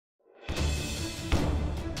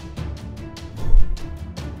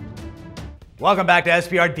Welcome back to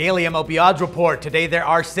SPR Daily MLB Odds Report. Today there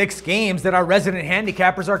are 6 games that our resident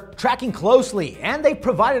handicappers are tracking closely, and they've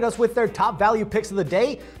provided us with their top value picks of the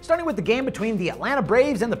day, starting with the game between the Atlanta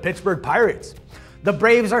Braves and the Pittsburgh Pirates. The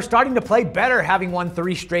Braves are starting to play better, having won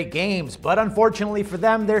 3 straight games, but unfortunately for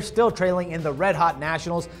them, they're still trailing in the red-hot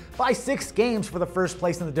Nationals by 6 games for the first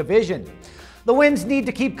place in the division. The wins need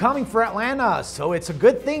to keep coming for Atlanta, so it's a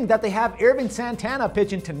good thing that they have Ervin Santana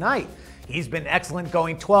pitching tonight. He's been excellent,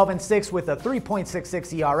 going 12-6 with a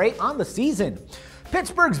 3.66 ERA on the season.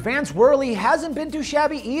 Pittsburgh's Vance Worley hasn't been too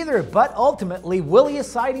shabby either, but ultimately Willie is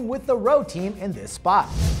siding with the road team in this spot.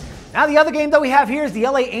 Now the other game that we have here is the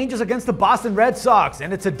LA Angels against the Boston Red Sox,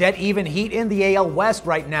 and it's a dead even heat in the AL West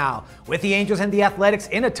right now, with the Angels and the Athletics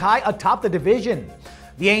in a tie atop the division.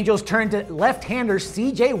 The Angels turned to left-hander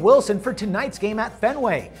C.J. Wilson for tonight's game at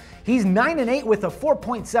Fenway. He's 9-8 with a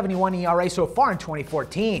 4.71 ERA so far in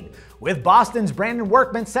 2014, with Boston's Brandon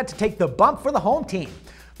Workman set to take the bump for the home team.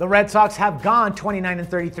 The Red Sox have gone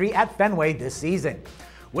 29-33 at Fenway this season.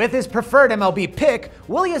 With his preferred MLB pick,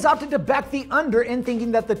 Willie has opted to back the under in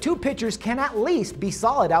thinking that the two pitchers can at least be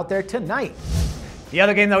solid out there tonight. The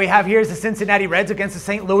other game that we have here is the Cincinnati Reds against the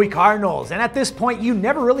St. Louis Cardinals, and at this point you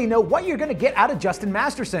never really know what you're going to get out of Justin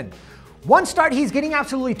Masterson. One start he's getting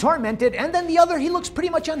absolutely tormented, and then the other he looks pretty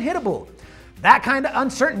much unhittable. That kind of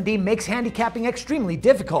uncertainty makes handicapping extremely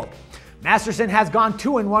difficult. Masterson has gone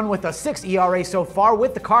 2-1 with a 6 ERA so far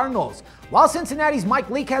with the Cardinals, while Cincinnati's Mike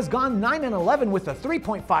Leake has gone 9-11 with a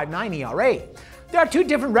 3.59 ERA. There are 2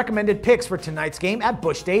 different recommended picks for tonight's game at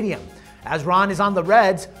Busch Stadium, as Ron is on the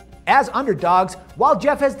Reds as underdogs, while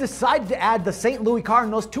Jeff has decided to add the St. Louis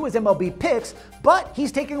Cardinals to his MLB picks, but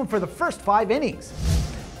he's taking them for the first 5 innings.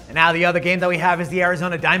 And now the other game that we have is the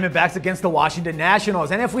Arizona Diamondbacks against the Washington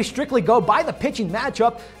Nationals, and if we strictly go by the pitching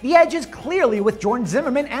matchup, the edge is clearly with Jordan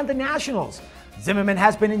Zimmermann and the Nationals. Zimmermann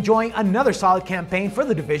has been enjoying another solid campaign for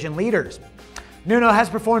the division leaders. Nuno has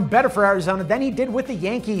performed better for Arizona than he did with the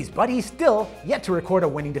Yankees, but he's still yet to record a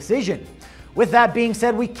winning decision. With that being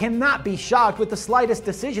said, we cannot be shocked with the slightest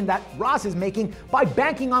decision that Ross is making by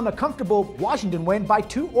banking on the comfortable Washington win by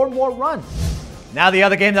 2 or more runs. Now the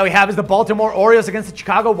other game that we have is the Baltimore Orioles against the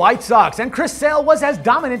Chicago White Sox, and Chris Sale was as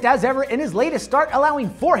dominant as ever in his latest start, allowing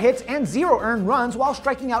 4 hits and 0 earned runs while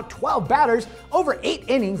striking out 12 batters over 8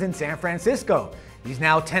 innings in San Francisco. He's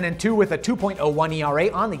now 10-2 with a 2.01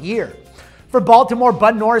 ERA on the year. For Baltimore,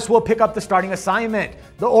 Bud Norris will pick up the starting assignment.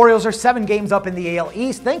 The Orioles are 7 games up in the AL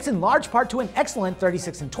East, thanks in large part to an excellent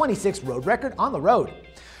 36-26 road record on the road.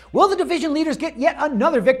 Will the division leaders get yet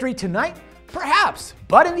another victory tonight? Perhaps,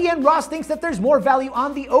 but in the end, Ross thinks that there's more value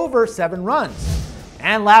on the over 7 runs.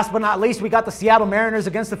 And last but not least, we got the Seattle Mariners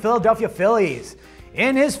against the Philadelphia Phillies.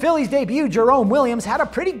 In his Phillies debut, Jerome Williams had a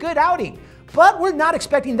pretty good outing, but we're not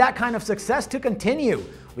expecting that kind of success to continue.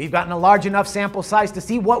 We've gotten a large enough sample size to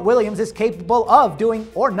see what Williams is capable of doing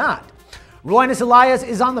or not. Roenis Elias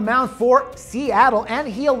is on the mound for Seattle, and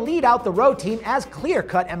he'll lead out the road team as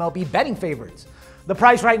clear-cut MLB betting favorites. The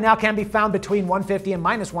price right now can be found between 150 and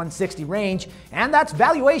minus 160 range, and that's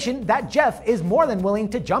valuation that Jeff is more than willing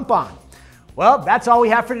to jump on. Well, that's all we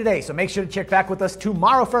have for today, so make sure to check back with us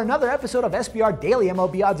tomorrow for another episode of SPR Daily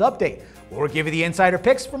MLB Odds Update, where we'll give you the insider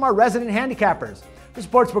picks from our resident handicappers. For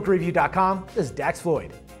SportsbookReview.com, this is Dax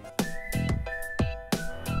Floyd.